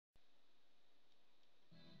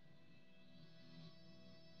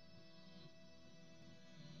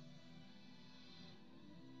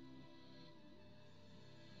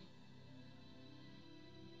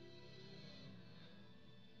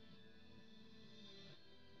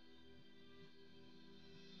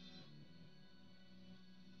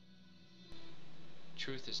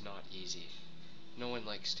Truth is not easy. No one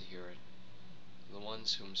likes to hear it. The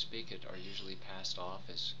ones whom speak it are usually passed off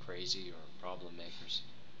as crazy or problem makers.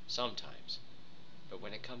 Sometimes. But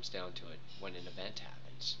when it comes down to it, when an event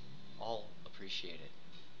happens, all appreciate it.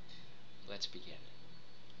 Let's begin.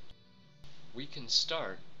 We can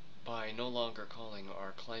start by no longer calling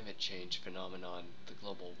our climate change phenomenon the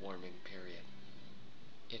global warming period.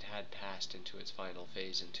 It had passed into its final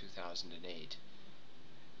phase in 2008.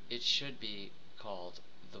 It should be called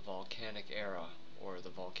the Volcanic Era, or the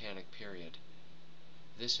Volcanic Period.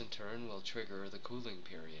 This in turn will trigger the cooling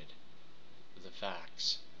period. The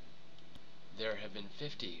facts. There have been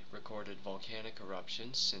 50 recorded volcanic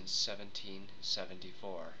eruptions since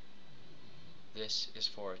 1774. This is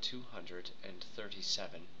for a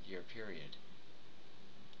 237-year period.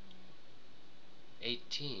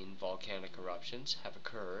 18 volcanic eruptions have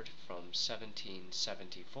occurred from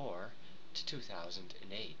 1774 to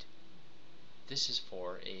 2008. This is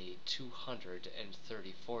for a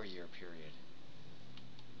 234-year period.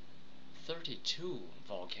 32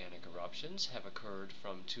 volcanic eruptions have occurred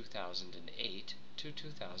from 2008 to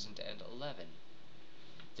 2011.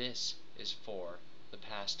 This is for the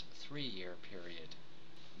past 3-year period.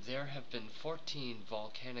 There have been 14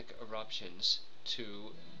 volcanic eruptions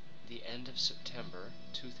to the end of September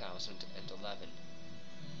 2011.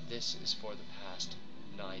 This is for the past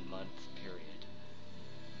 9-month period.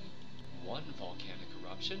 One volcanic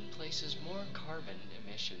eruption places more carbon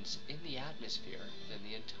emissions in the atmosphere than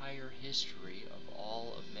the entire history of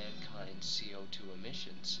all of mankind's CO2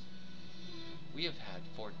 emissions. We have had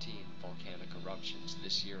 14 volcanic eruptions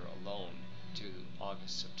this year alone to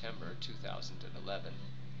August-September 2011.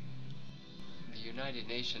 The United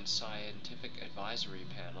Nations Scientific Advisory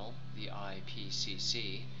Panel, the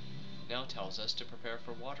IPCC, now tells us to prepare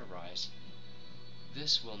for water rise.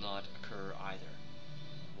 This will not occur either.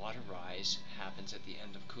 Water rise happens at the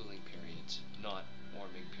end of cooling periods, not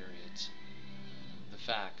warming periods. The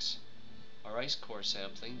facts. Our ice core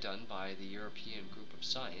sampling done by the European Group of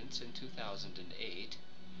Science in 2008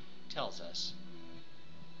 tells us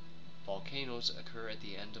volcanoes occur at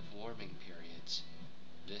the end of warming periods.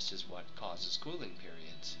 This is what causes cooling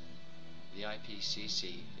periods. The IPCC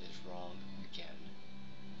is wrong again.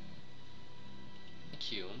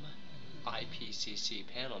 Vacuum IPCC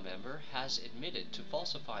panel member has admitted to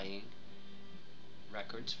falsifying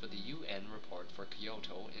records for the UN report for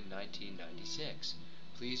Kyoto in 1996.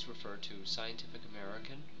 Please refer to Scientific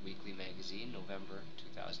American Weekly Magazine, November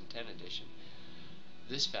 2010 edition.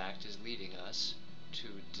 This fact is leading us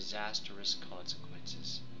to disastrous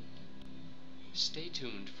consequences. Stay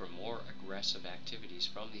tuned for more aggressive activities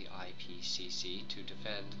from the IPCC to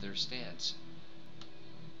defend their stance.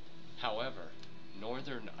 However,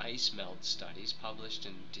 northern ice melt studies published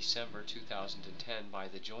in December 2010 by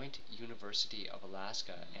the Joint University of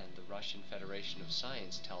Alaska and the Russian Federation of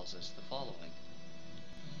Science tells us the following.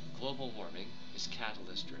 Global warming is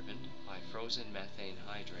catalyst-driven by frozen methane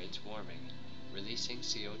hydrates warming, releasing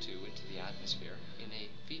CO2 into the atmosphere in a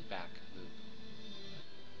feedback loop.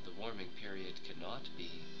 The warming period cannot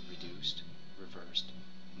be reduced, reversed,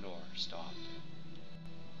 nor stopped.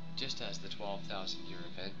 Just as the 12,000-year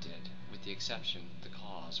event did, with the exception the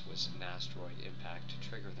cause was an asteroid impact to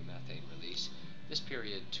trigger the methane release, this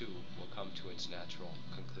period too will come to its natural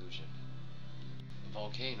conclusion.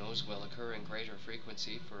 Volcanoes will occur in greater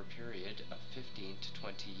frequency for a period of 15 to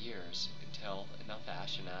 20 years until enough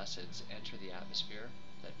ash and acids enter the atmosphere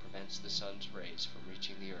that prevents the sun's rays from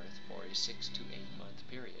reaching the Earth for a 6 to 8 month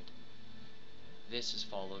period. This is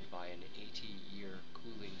followed by an 80-year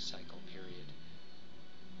cooling cycle period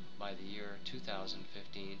by the year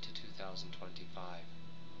 2015 to 2025.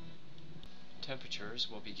 Temperatures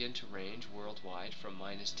will begin to range worldwide from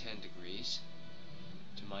 -10 degrees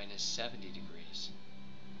to -70 degrees.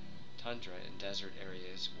 Tundra and desert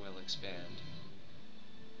areas will expand.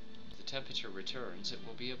 If the temperature returns, it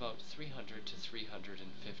will be about 300 to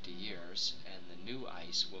 350 years, and the new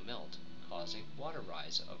ice will melt, causing water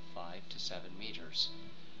rise of 5 to 7 meters.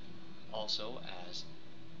 Also, as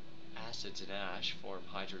acids and ash form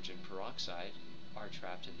hydrogen peroxide are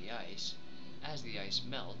trapped in the ice, as the ice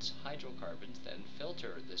melts, hydrocarbons then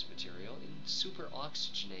filter this material and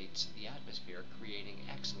superoxygenates the atmosphere, creating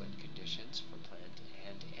excellent conditions for plant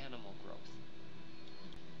and animal growth.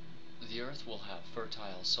 The Earth will have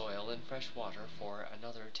fertile soil and fresh water for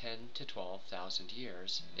another 10 to 12,000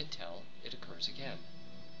 years until it occurs again.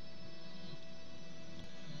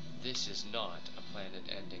 This is not a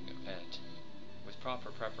planet-ending event. With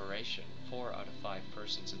proper preparation, 4 out of 5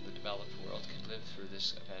 persons in the developed world could live through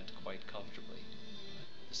this event quite comfortably.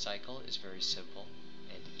 The cycle is very simple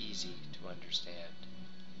and easy to understand.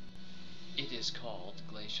 It is called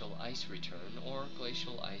glacial ice return or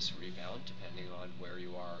glacial ice rebound, depending on where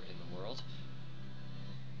you are in the world.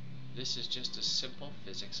 This is just a simple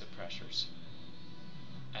physics of pressures.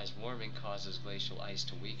 As warming causes glacial ice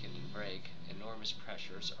to weaken and break, enormous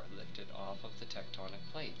pressures are lifted off of the tectonic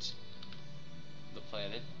plates. The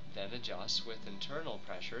planet then adjusts with internal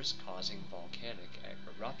pressures causing volcanic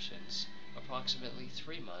eruptions approximately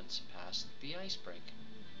 3 months past the ice break.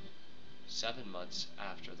 7 months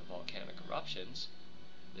after the volcanic eruptions,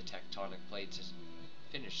 the tectonic plates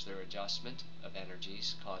finish their adjustment of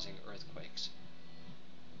energies causing earthquakes.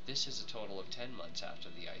 This is a total of 10 months after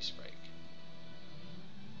the ice break.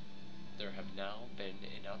 There have now been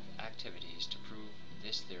enough activities to prove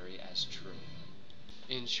this theory as true.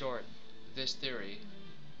 In short, this theory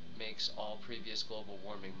makes all previous global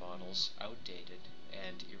warming models outdated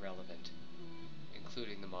and irrelevant,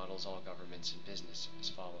 including the models all governments and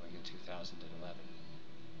businesses following in 2011.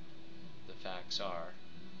 The facts are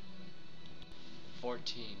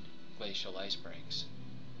 14 glacial ice breaks,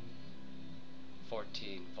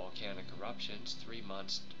 14 volcanic eruptions 3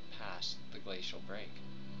 months past the glacial break,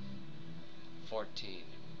 14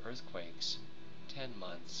 earthquakes 10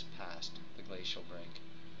 months past the glacial break.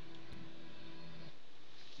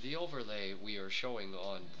 The overlay we are showing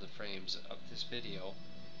on the frames of this video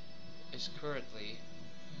is currently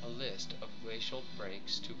a list of glacial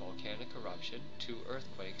breaks to volcanic eruption to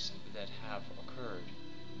earthquakes that have occurred.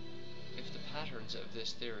 If the patterns of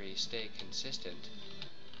this theory stay consistent,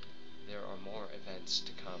 there are more events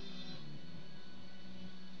to come.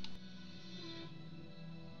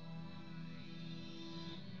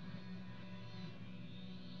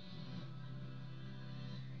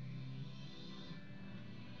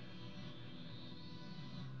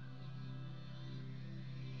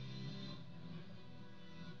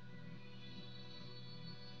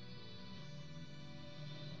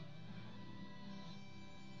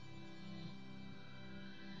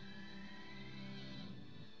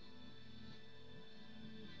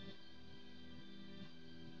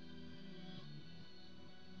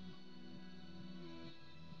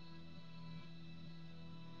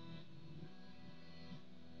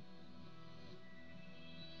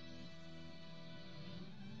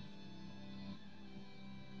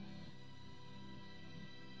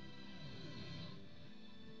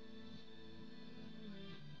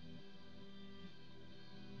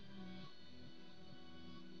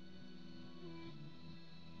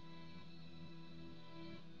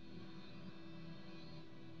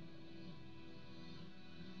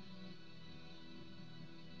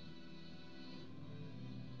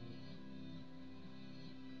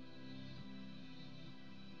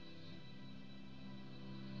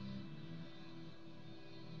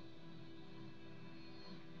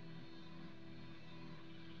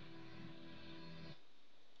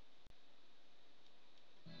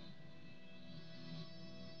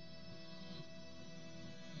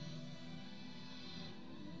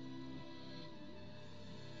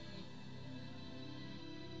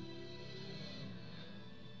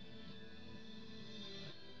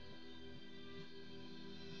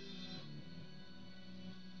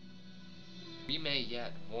 We may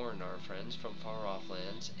yet warn our friends from far-off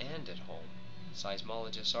lands and at home.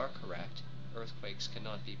 Seismologists are correct, earthquakes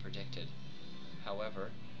cannot be predicted.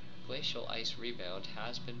 However, glacial ice rebound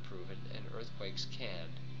has been proven and earthquakes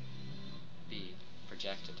can be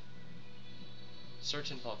projected.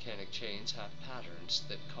 Certain volcanic chains have patterns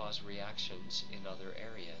that cause reactions in other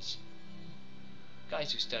areas.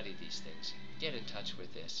 Guys who study these things, get in touch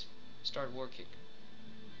with this. Start working.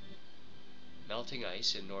 Melting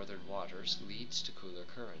ice in northern waters leads to cooler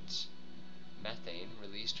currents. Methane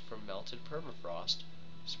released from melted permafrost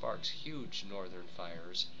sparks huge northern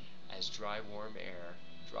fires as dry warm air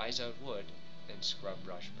dries out wood and scrub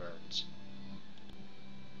brush burns.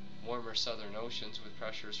 Warmer southern oceans with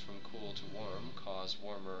pressures from cool to warm cause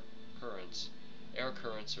warmer currents. Air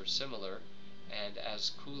currents are similar, and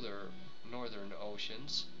as cooler northern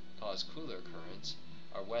oceans cause cooler currents,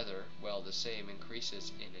 our weather, while the same,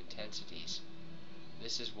 increases in intensities.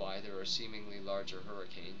 This is why there are seemingly larger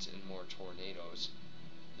hurricanes and more tornadoes.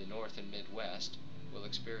 The North and Midwest will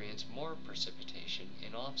experience more precipitation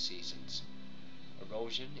in off-seasons.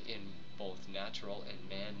 Erosion in both natural and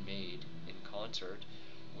man-made in concert,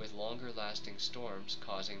 with longer-lasting storms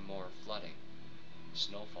causing more flooding.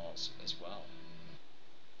 Snowfalls as well.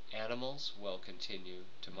 Animals will continue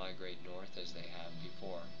to migrate north as they have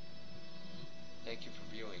before. Thank you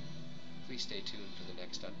for viewing. Please stay tuned for the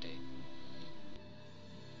next update.